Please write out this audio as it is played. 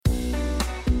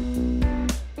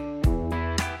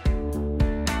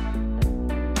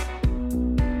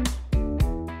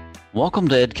Welcome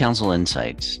to Ed Council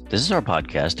Insights. This is our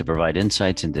podcast to provide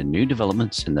insights into new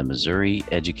developments in the Missouri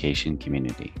education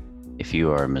community. If you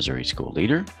are a Missouri school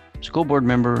leader, school board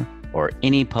member, or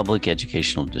any public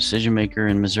educational decision maker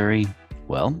in Missouri,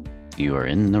 well, you are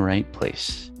in the right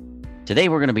place. Today,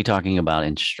 we're going to be talking about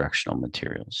instructional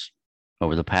materials.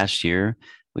 Over the past year,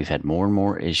 we've had more and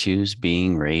more issues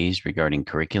being raised regarding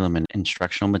curriculum and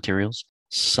instructional materials.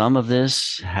 Some of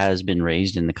this has been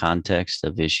raised in the context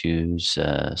of issues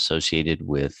associated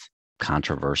with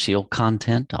controversial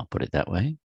content, I'll put it that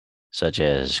way, such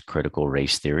as critical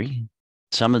race theory.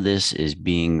 Some of this is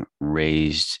being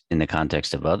raised in the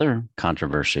context of other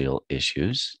controversial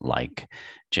issues like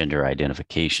gender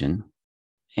identification.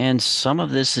 And some of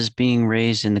this is being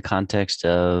raised in the context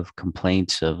of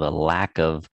complaints of a lack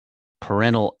of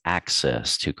parental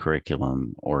access to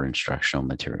curriculum or instructional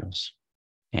materials.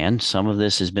 And some of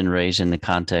this has been raised in the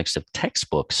context of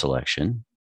textbook selection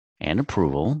and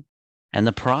approval and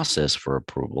the process for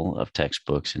approval of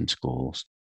textbooks in schools,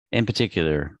 in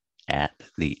particular at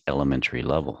the elementary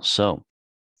level. So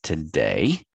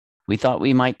today, we thought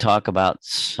we might talk about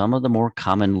some of the more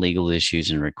common legal issues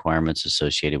and requirements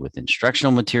associated with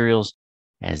instructional materials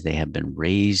as they have been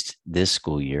raised this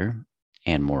school year,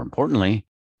 and more importantly,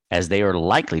 as they are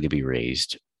likely to be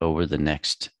raised over the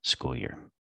next school year.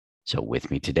 So with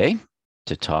me today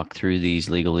to talk through these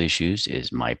legal issues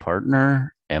is my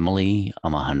partner, Emily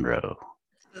Amajandro.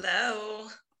 Hello.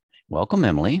 Welcome,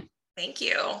 Emily. Thank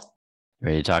you.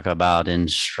 Ready to talk about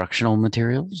instructional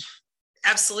materials?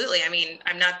 Absolutely. I mean,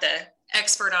 I'm not the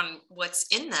expert on what's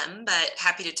in them, but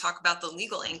happy to talk about the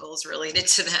legal angles related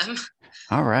to them.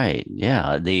 All right.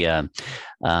 Yeah.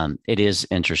 It is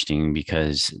interesting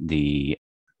because the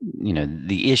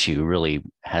issue really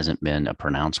hasn't been a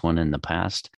pronounced one in the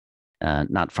past.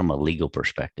 Not from a legal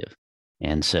perspective.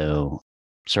 And so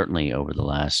certainly over the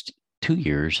last 2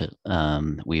 years,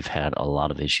 we've had a lot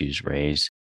of issues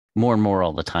raised, more and more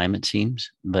all the time, it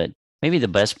seems. But maybe the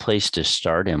best place to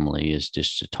start, Emily, is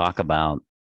just to talk about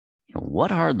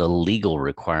what are the legal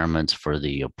requirements for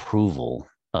the approval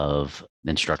of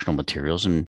instructional materials.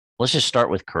 And let's just start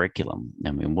with curriculum.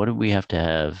 I mean, what do we have to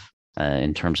have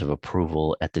in terms of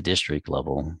approval at the district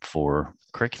level for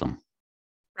curriculum?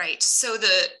 Right. So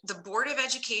the Board of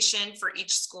Education for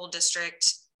each school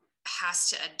district has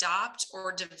to adopt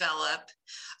or develop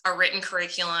a written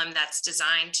curriculum that's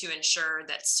designed to ensure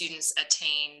that students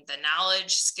attain the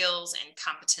knowledge, skills, and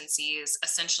competencies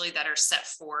essentially that are set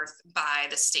forth by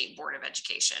the State Board of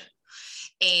Education.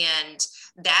 And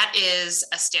that is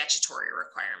a statutory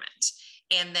requirement.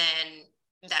 And then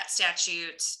that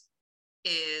statute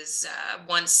is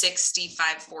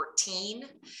 16514,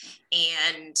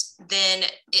 and then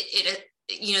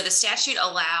the statute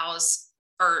allows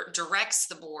or directs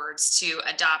the boards to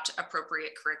adopt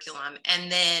appropriate curriculum,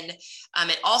 and then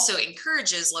it also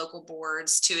encourages local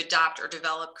boards to adopt or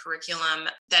develop curriculum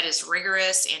that is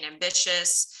rigorous and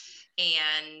ambitious,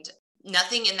 and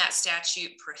nothing in that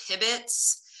statute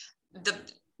prohibits the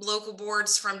local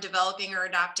boards from developing or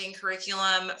adopting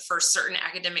curriculum for certain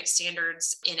academic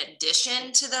standards in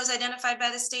addition to those identified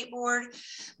by the state board.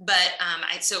 But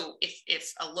so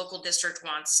if a local district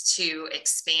wants to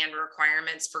expand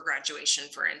requirements for graduation,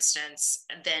 for instance,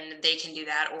 then they can do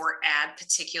that, or add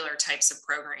particular types of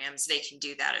programs, they can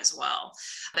do that as well.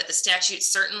 But the statute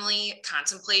certainly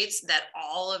contemplates that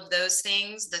all of those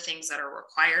things, the things that are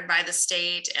required by the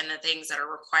state and the things that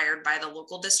are required by the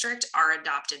local district, are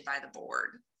adopted by the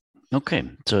board. Okay,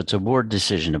 so it's a board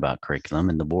decision about curriculum,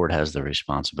 and the board has the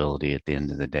responsibility at the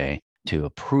end of the day to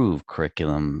approve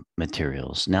curriculum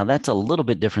materials. Now, that's a little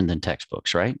bit different than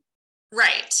textbooks, right?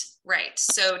 Right.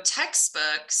 So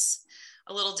textbooks,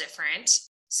 a little different.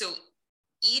 So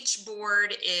each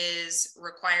board is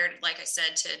required, like I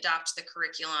said, to adopt the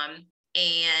curriculum.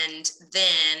 And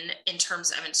then in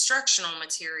terms of instructional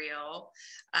material,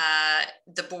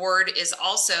 the board is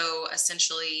also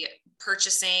essentially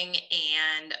purchasing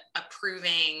and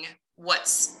approving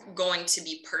what's going to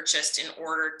be purchased in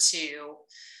order to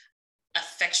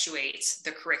effectuate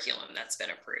the curriculum that's been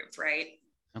approved, right?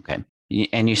 Okay.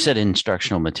 And you said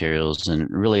instructional materials, and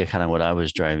really kind of what I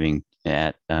was driving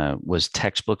at was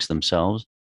textbooks themselves.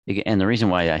 And the reason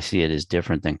why I see it as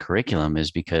different than curriculum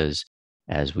is because,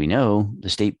 as we know, the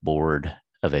State Board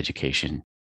of Education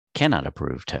cannot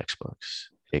approve textbooks.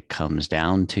 It comes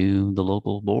down to the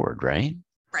local board, right?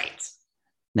 Right.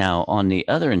 Now, on the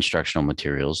other instructional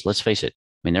materials, let's face it,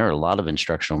 I mean, there are a lot of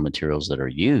instructional materials that are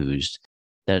used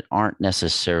that aren't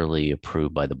necessarily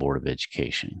approved by the Board of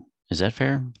Education. Is that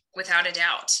fair? Without a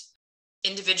doubt.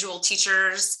 Individual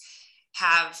teachers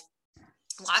have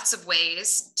lots of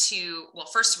ways to, well,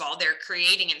 first of all, they're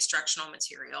creating instructional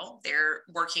material. They're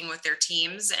working with their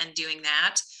teams and doing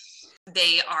that.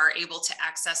 They are able to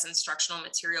access instructional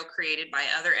material created by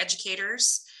other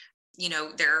educators.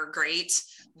 There are great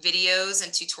videos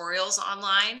and tutorials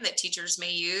online that teachers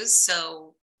may use.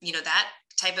 So, that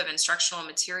type of instructional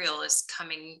material is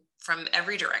coming from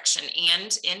every direction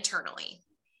and internally.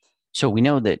 So we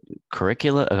know that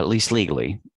curricula, at least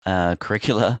legally,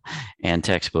 curricula and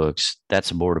textbooks,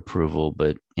 that's a board approval,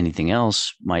 but anything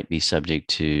else might be subject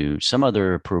to some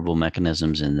other approval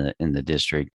mechanisms in the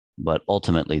district, but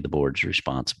ultimately the board's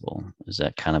responsible. Is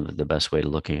that kind of the best way to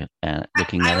look at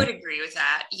looking at it? I would agree with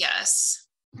that. Yes.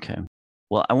 Okay.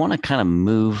 Well, I want to kind of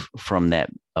move from that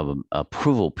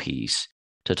approval piece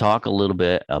to talk a little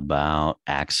bit about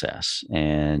access,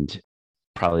 and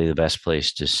probably the best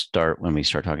place to start when we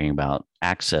start talking about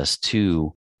access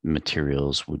to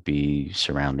materials would be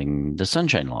surrounding the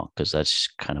Sunshine Law, because that's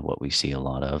kind of what we see a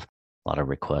lot of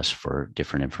requests for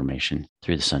different information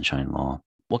through the Sunshine Law.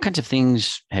 What kinds of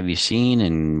things have you seen,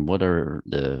 and what are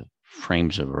the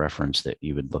frames of reference that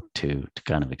you would look to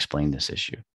kind of explain this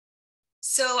issue?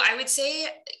 So I would say,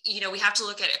 we have to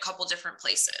look at a couple different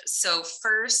places. So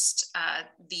first,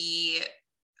 the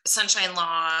Sunshine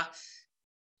Law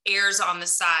errs on the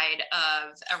side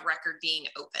of a record being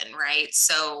open, right?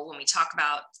 So when we talk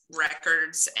about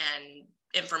records and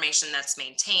information that's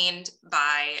maintained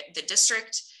by the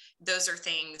district, those are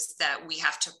things that we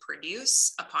have to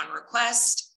produce upon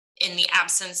request in the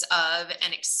absence of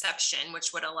an exception,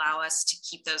 which would allow us to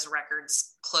keep those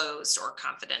records closed or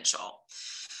confidential.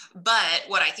 But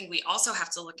what I think we also have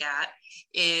to look at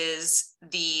is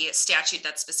the statute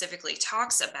that specifically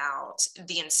talks about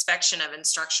the inspection of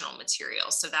instructional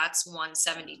materials. So that's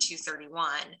 17231.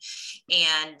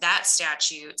 And that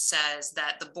statute says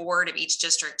that the board of each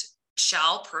district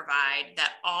shall provide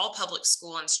that all public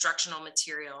school instructional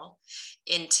material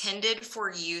intended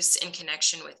for use in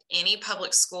connection with any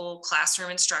public school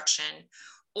classroom instruction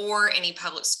or any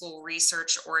public school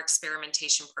research or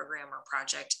experimentation program or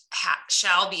project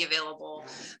shall be available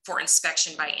for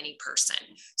inspection by any person.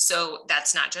 So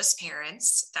that's not just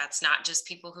parents. That's not just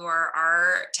people who are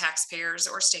our taxpayers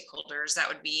or stakeholders. That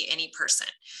would be any person.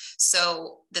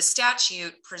 So the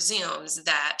statute presumes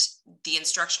that the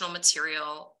instructional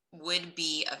material would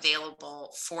be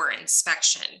available for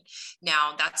inspection.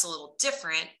 Now, that's a little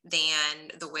different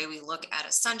than the way we look at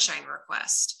a sunshine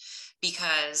request,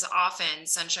 because often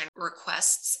sunshine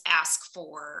requests ask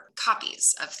for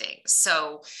copies of things.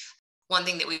 So one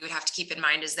thing that we would have to keep in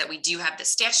mind is that we do have the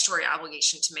statutory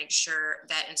obligation to make sure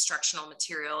that instructional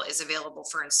material is available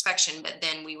for inspection, but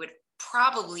then we would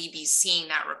probably be seeing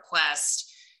that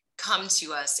request come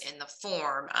to us in the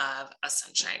form of a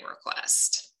sunshine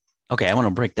request. Okay, I want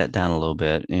to break that down a little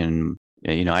bit. And,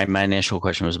 my initial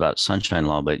question was about Sunshine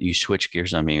Law, but you switched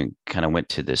gears on me and kind of went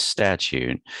to this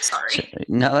statute. Sorry. So,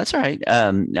 no, that's all right.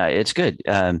 No, it's good.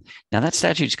 Now, that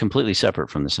statute is completely separate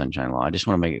from the Sunshine Law. I just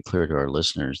want to make it clear to our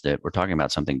listeners that we're talking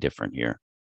about something different here.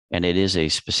 And it is a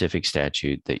specific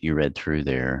statute that you read through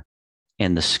there.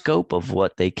 And the scope of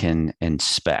what they can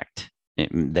inspect,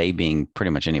 they being pretty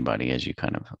much anybody, as you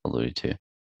kind of alluded to,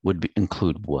 would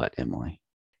include what, Emily?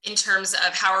 In terms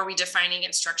of how are we defining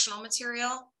instructional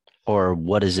material? Or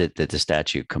what is it that the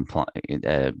statute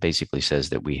basically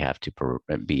says that we have to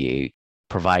be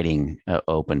providing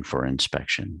open for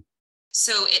inspection?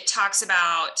 So it talks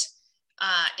about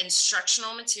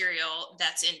instructional material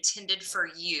that's intended for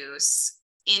use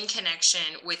in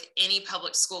connection with any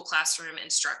public school classroom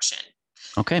instruction.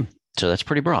 Okay, so that's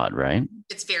pretty broad, right?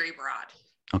 It's very broad.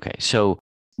 Okay, so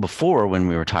before, when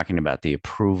we were talking about the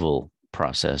approval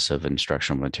process of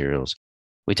instructional materials,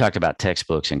 we talked about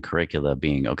textbooks and curricula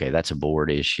being, okay, that's a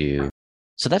board issue.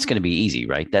 So that's going to be easy,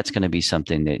 right? That's going to be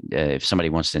something that if somebody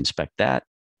wants to inspect that,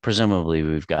 presumably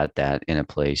we've got that in a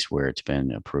place where it's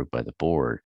been approved by the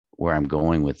board. Where I'm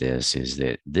going with this is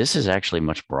that this is actually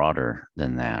much broader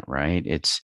than that, right?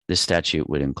 This statute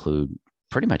would include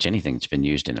pretty much anything that's been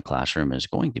used in a classroom is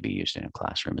going to be used in a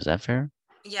classroom. Is that fair?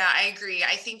 Yeah, I agree.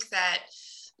 I think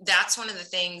that's one of the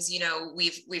things,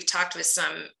 we've talked with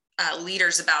some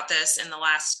leaders about this in the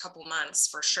last couple months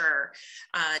for sure,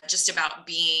 just about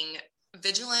being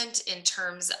vigilant in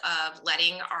terms of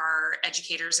letting our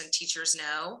educators and teachers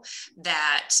know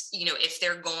that, if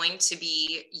they're going to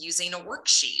be using a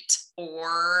worksheet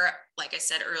or, like I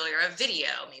said earlier, a video,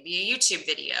 maybe a YouTube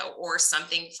video, or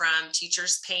something from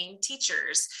teachers paying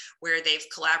teachers where they've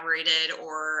collaborated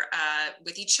or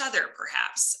with each other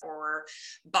perhaps, or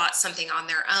bought something on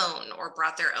their own or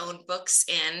brought their own books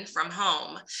in from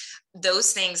home.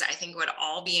 Those things I think would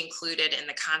all be included in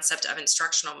the concept of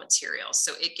instructional materials.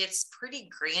 So it gets pretty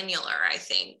granular, I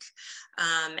think,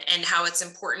 and how it's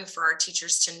important for our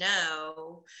teachers to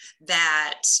know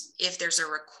that if there's a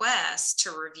request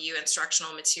to review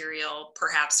instructional material,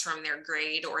 perhaps from their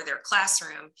grade or their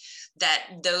classroom, that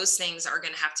those things are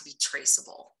going to have to be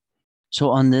traceable.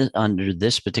 So under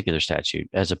this particular statute,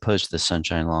 as opposed to the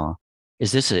Sunshine Law,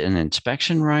 is this an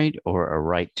inspection right or a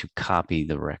right to copy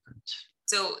the records?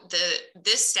 So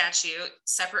this statute,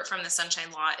 separate from the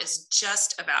Sunshine Law, is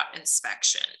just about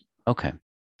inspection. Okay.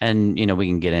 And, we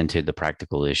can get into the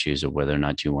practical issues of whether or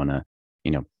not you want to,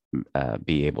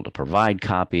 be able to provide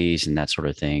copies and that sort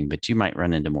of thing. But you might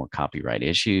run into more copyright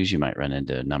issues. You might run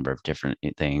into a number of different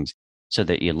things so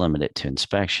that you limit it to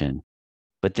inspection.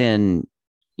 But then,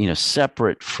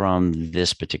 separate from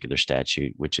this particular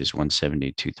statute, which is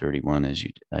 17231, as you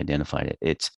identified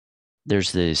it,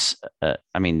 there's this,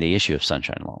 the issue of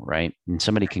Sunshine Law, right? And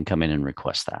somebody can come in and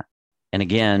request that. And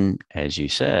again, as you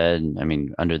said,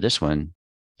 under this one,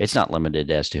 it's not limited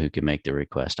as to who can make the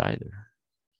request either.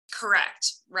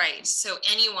 Correct. Right. So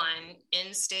anyone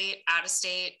in state, out of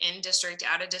state, in district,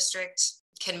 out of district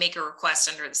can make a request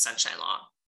under the Sunshine Law.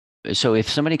 So if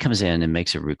somebody comes in and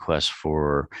makes a request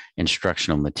for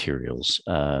instructional materials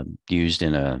used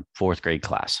in a fourth grade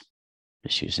class,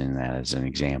 just using that as an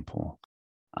example,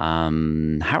 how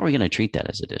are we going to treat that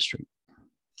as a district?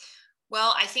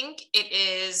 Well, I think it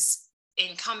is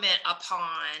incumbent upon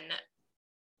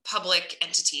public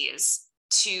entities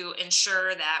to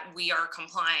ensure that we are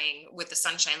complying with the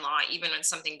Sunshine Law, even when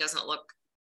something doesn't look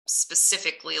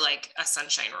specifically like a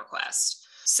sunshine request.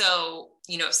 So,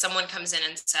 if someone comes in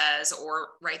and says, or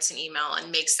writes an email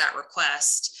and makes that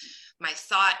request, my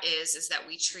thought is that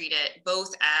we treat it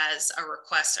both as a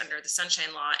request under the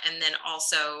Sunshine Law, and then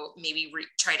also maybe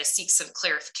try to seek some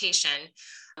clarification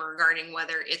regarding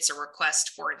whether it's a request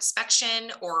for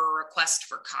inspection or a request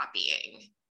for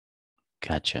copying.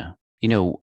 Gotcha.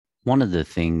 One of the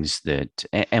things that,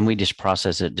 and we just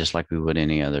process it just like we would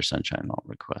any other Sunshine Law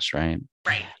request, right?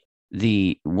 Right.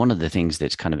 One of the things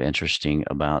that's kind of interesting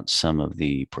about some of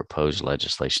the proposed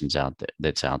legislations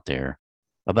that's out there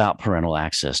about parental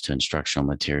access to instructional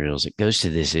materials, it goes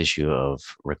to this issue of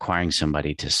requiring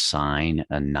somebody to sign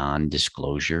a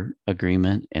non-disclosure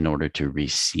agreement in order to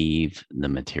receive the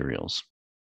materials.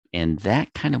 And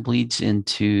that kind of bleeds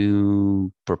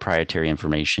into proprietary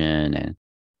information and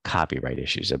copyright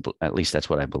issues. At least that's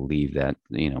what I believe, that,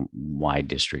 why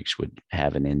districts would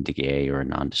have an NDA or a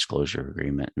non-disclosure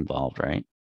agreement involved, right?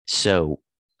 So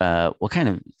what kind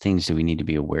of things do we need to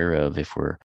be aware of if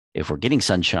we're getting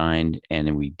sunshine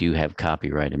and we do have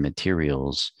copyrighted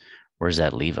materials? Where does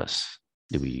that leave us?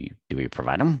 Do we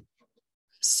provide them?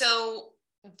 So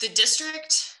the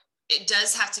district, it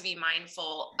does have to be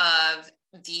mindful of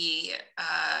the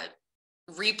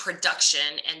reproduction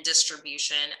and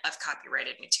distribution of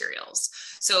copyrighted materials.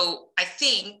 So I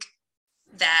think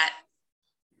that,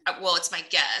 well, it's my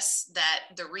guess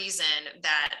that the reason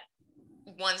that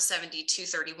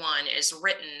 17231 is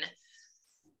written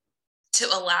to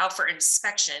allow for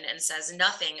inspection and says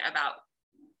nothing about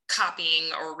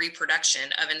copying or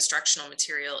reproduction of instructional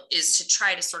material is to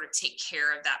try to sort of take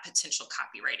care of that potential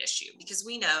copyright issue. Because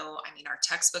we know, our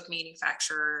textbook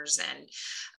manufacturers and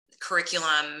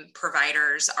curriculum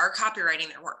providers are copywriting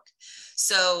their work.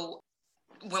 So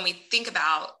when we think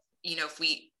about, if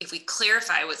we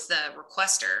clarify with the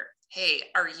requester,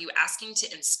 hey, are you asking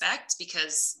to inspect?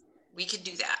 Because we could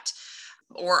do that.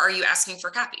 Or are you asking for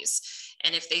copies?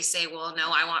 And if they say, well,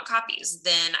 no, I want copies,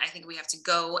 then I think we have to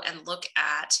go and look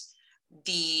at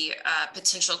the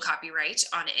potential copyright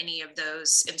on any of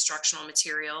those instructional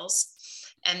materials,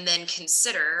 and then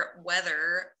consider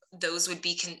whether those would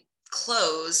be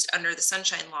closed under the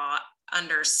Sunshine Law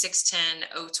under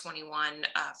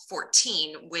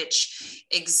 610-021-14, which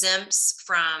exempts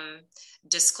from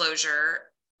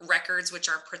disclosure records which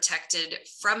are protected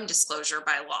from disclosure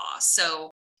by law.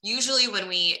 So usually when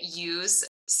we use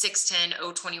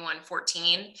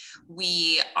 610-021-14,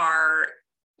 we are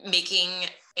making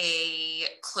a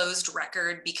closed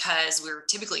record because we're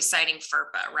typically citing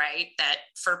FERPA, right? That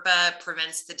FERPA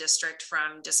prevents the district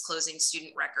from disclosing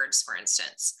student records, for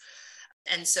instance.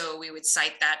 And so we would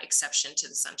cite that exception to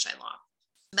the Sunshine Law.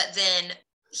 But then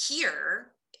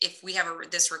here, if we have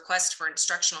this request for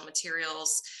instructional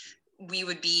materials we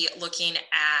would be looking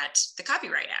at the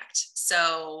Copyright Act.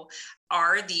 So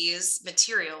are these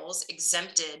materials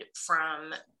exempted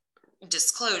from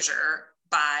disclosure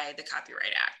by the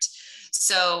Copyright Act?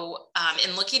 So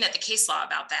in looking at the case law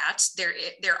about that,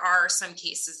 there are some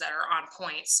cases that are on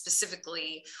point,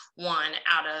 specifically one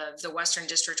out of the Western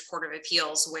District Court of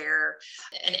Appeals, where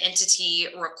an entity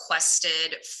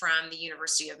requested from the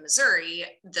University of Missouri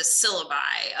the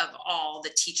syllabi of all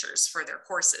the teachers for their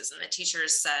courses. And the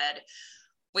teachers said,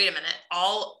 wait a minute,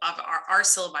 all of our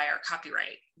syllabi are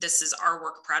copyright. This is our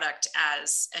work product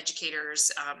as educators.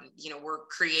 We're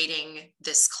creating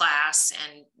this class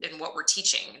and what we're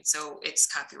teaching. So it's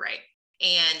copyright.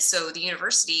 And so the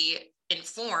university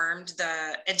informed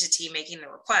the entity making the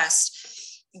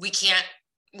request, we can't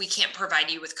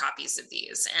provide you with copies of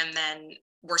these. And then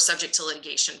we're subject to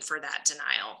litigation for that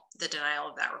the denial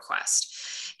of that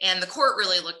request. And the court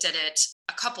really looked at it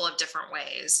a couple of different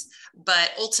ways,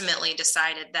 but ultimately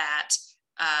decided that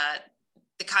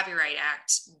the Copyright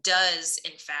Act does,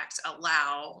 in fact,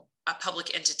 allow a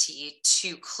public entity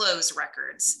to close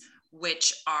records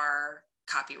which are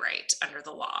copyright under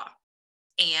the law.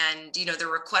 And, the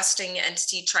requesting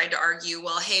entity tried to argue,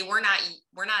 well, hey, we're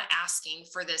not asking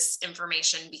for this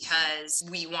information because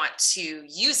we want to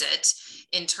use it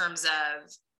in terms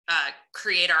of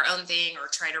create our own thing or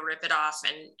try to rip it off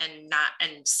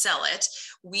and sell it.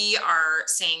 We are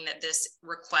saying that this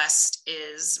request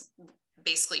is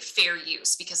basically fair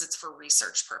use because it's for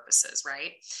research purposes,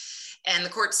 right? And the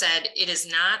court said it is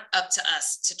not up to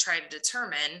us to try to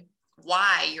determine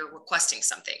why you're requesting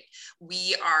something.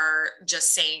 We are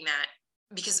just saying that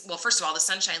because, well, first of all, the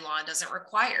Sunshine Law doesn't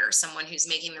require someone who's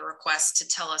making the request to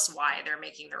tell us why they're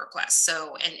making the request.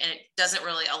 So, and it doesn't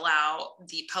really allow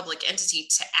the public entity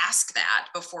to ask that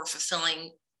before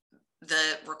fulfilling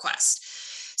the request.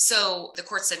 So the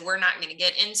court said, we're not going to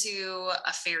get into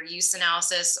a fair use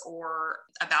analysis or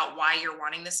about why you're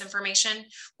wanting this information.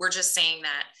 We're just saying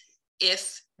that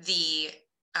if the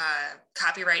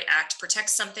Copyright Act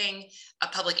protects something, a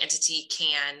public entity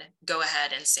can go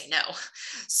ahead and say no.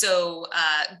 So,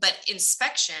 but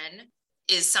inspection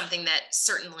is something that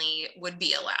certainly would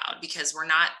be allowed because we're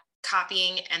not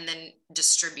copying and then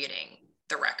distributing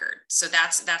the record. So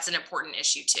that's an important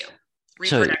issue too.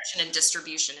 Reproduction and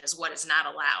distribution is what is not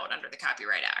allowed under the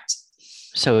Copyright Act.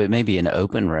 So it may be an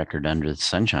open record under the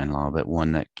Sunshine Law, but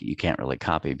one that you can't really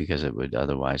copy because it would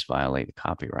otherwise violate the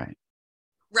copyright.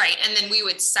 Right. And then we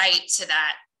would cite to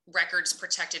that records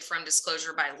protected from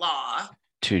disclosure by law.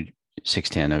 To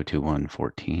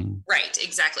 610-021-14. Right,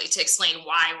 exactly. To explain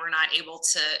why we're not able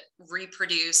to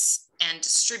reproduce and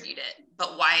distribute it,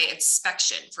 but why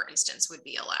inspection, for instance, would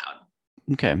be allowed.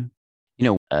 Okay.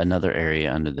 Another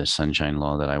area under the Sunshine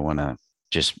Law that I want to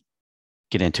just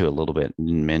get into a little bit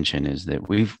and mention is that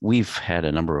we've had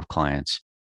a number of clients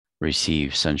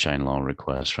receive Sunshine Law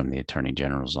requests from the Attorney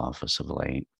General's office of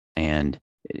late. And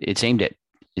it's aimed at,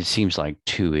 it seems like,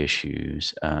 two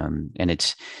issues. And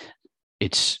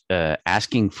it's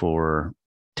asking for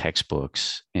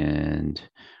textbooks and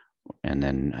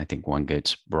then I think one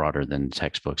gets broader than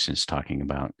textbooks and it's talking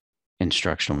about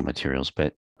instructional materials,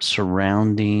 but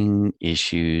surrounding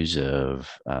issues of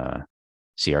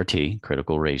CRT,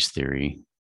 critical race theory,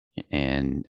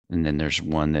 and then there's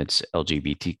one that's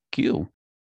LGBTQ,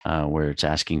 where it's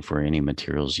asking for any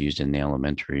materials used in the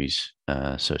elementaries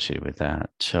associated with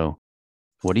that. So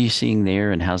what are you seeing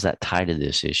there, and how's that tie to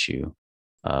this issue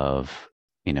of,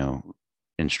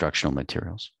 instructional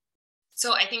materials?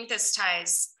 So I think this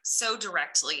ties so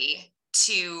directly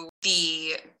to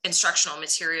the instructional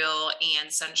material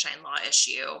and Sunshine Law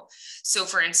issue. So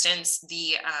for instance,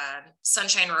 the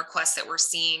Sunshine request that we're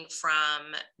seeing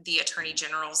from the Attorney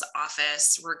General's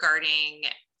office regarding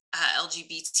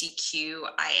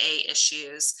LGBTQIA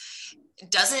issues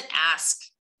doesn't ask,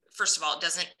 first of all, it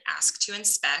doesn't ask to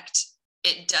inspect.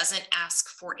 It doesn't ask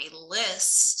for a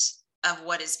list of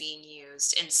what is being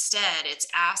used. Instead, it's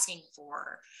asking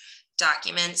for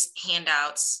documents,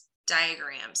 handouts,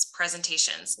 diagrams,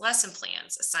 presentations, lesson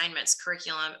plans, assignments,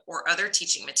 curriculum, or other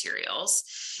teaching materials,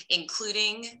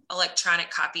 including electronic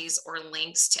copies or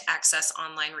links to access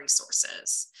online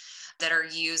resources that are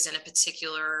used in a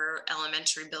particular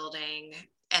elementary building.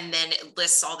 And then it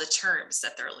lists all the terms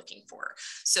that they're looking for.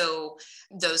 So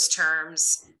those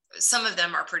terms, some of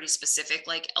them are pretty specific,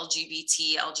 like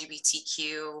LGBT,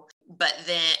 LGBTQ,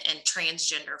 and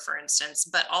transgender, for instance,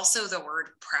 but also the word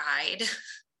pride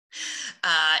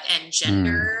and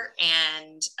gender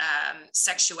and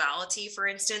sexuality, for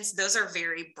instance. Those are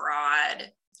very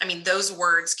broad. I mean, those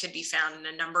words could be found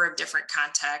in a number of different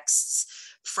contexts,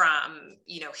 from,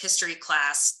 history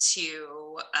class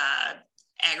to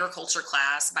agriculture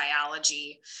class,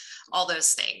 biology, all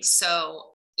those things.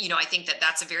 So, I think that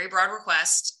that's a very broad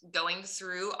request. Going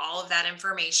through all of that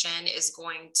information is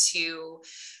going to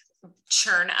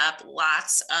churn up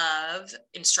lots of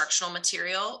instructional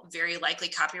material, very likely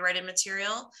copyrighted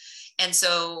material. And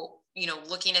so,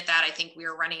 looking at that, I think we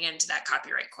are running into that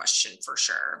copyright question for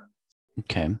sure.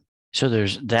 Okay. So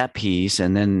there's that piece.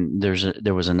 And then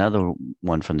there was another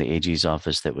one from the AG's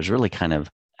office that was really kind of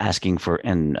asking for,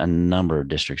 and a number of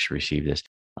districts received this,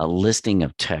 a listing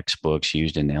of textbooks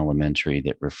used in elementary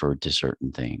that referred to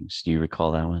certain things. Do you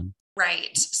recall that one?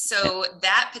 Right. So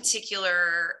that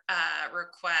particular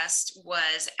request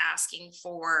was asking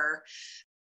for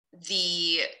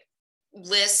the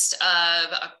list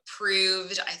of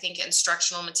approved, I think,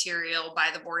 instructional material by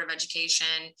the Board of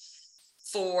Education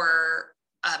for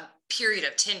a period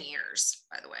of 10 years,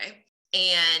 by the way,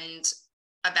 and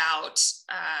about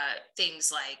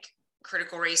things like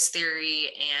critical race theory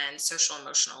and social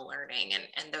emotional learning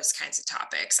and those kinds of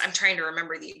topics. I'm trying to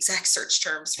remember the exact search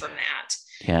terms from that.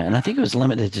 Yeah, and I think it was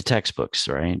limited to textbooks,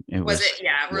 right? Was it?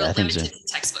 Yeah, limited to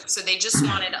textbooks. So they just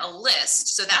wanted a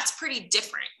list. So that's pretty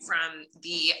different from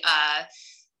the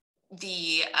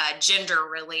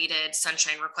gender-related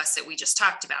sunshine request that we just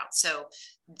talked about. So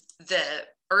the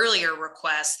earlier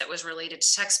request that was related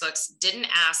to textbooks didn't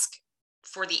ask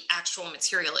for the actual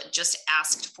material. It just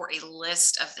asked for a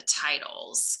list of the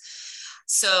titles.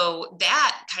 So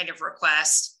that kind of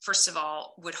request, first of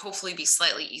all, would hopefully be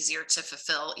slightly easier to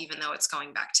fulfill, even though it's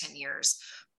going back 10 years,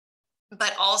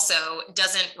 but also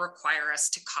doesn't require us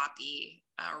to copy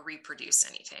or reproduce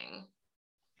anything.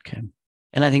 Okay.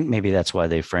 And I think maybe that's why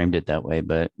they framed it that way,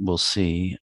 but we'll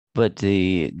see. But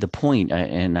the point,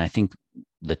 and I think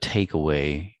the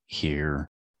takeaway here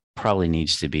probably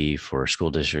needs to be for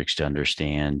school districts to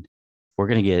understand, we're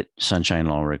going to get sunshine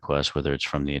law requests, whether it's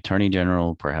from the Attorney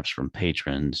General, perhaps from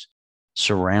patrons,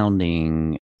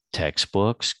 surrounding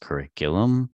textbooks,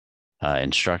 curriculum,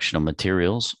 instructional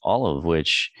materials, all of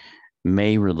which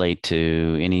may relate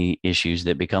to any issues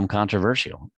that become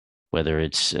controversial, whether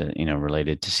it's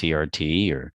related to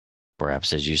CRT or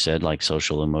perhaps, as you said, like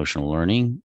social emotional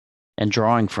learning, and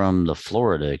drawing from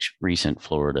the recent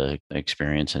Florida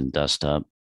experience and Dust Up.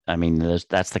 I mean,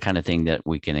 that's the kind of thing that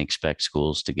we can expect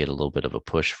schools to get a little bit of a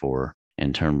push for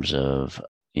in terms of,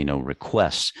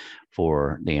 requests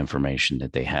for the information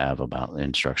that they have about the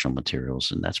instructional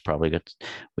materials. And that's probably good.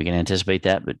 We can anticipate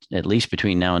that, but at least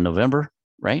between now and November,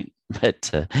 right? But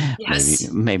yes.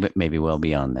 maybe well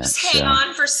beyond that. Just hang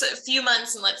on for a few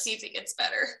months and let's see if it gets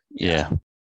better. Yeah.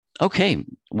 Okay.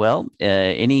 Well,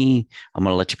 I'm going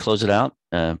to let you close it out.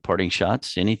 Parting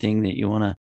shots, anything that you want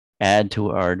to add to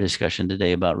our discussion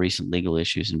today about recent legal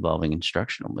issues involving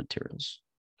instructional materials?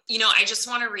 I just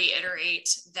want to reiterate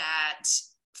that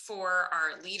for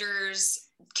our leaders,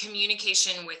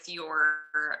 communication with your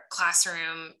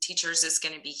classroom teachers is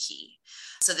going to be key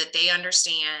so that they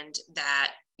understand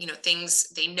that, things,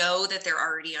 they know that they're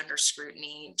already under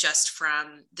scrutiny just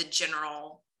from the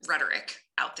general rhetoric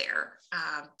out there.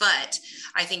 But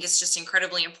I think it's just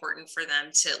incredibly important for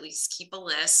them to at least keep a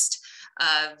list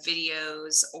of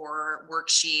videos or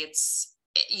worksheets,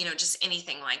 just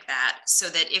anything like that, so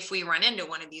that if we run into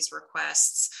one of these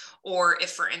requests, or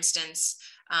if, for instance,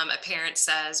 a parent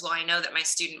says, well, I know that my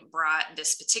student brought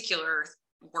this particular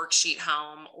worksheet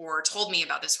home or told me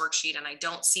about this worksheet and I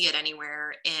don't see it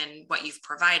anywhere in what you've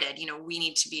provided, we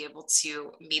need to be able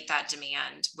to meet that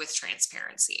demand with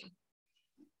transparency.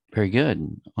 Very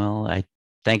good. Well, I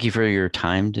thank you for your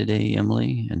time today,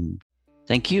 Emily, and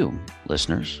thank you,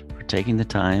 listeners, for taking the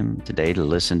time today to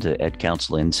listen to Ed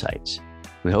Council Insights.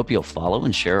 We hope you'll follow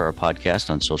and share our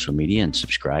podcast on social media and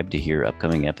subscribe to hear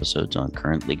upcoming episodes on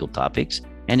current legal topics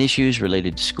and issues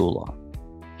related to school law.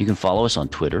 You can follow us on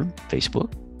Twitter,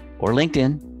 Facebook, or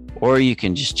LinkedIn, or you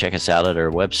can just check us out at our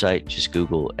website. Just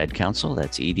Google Ed Council.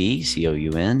 That's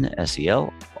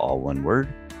EDCOUNSEL, all one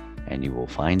word, and you will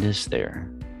find us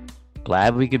there.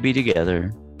 Glad we could be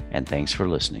together, and thanks for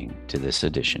listening to this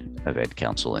edition of Ed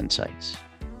Council Insights.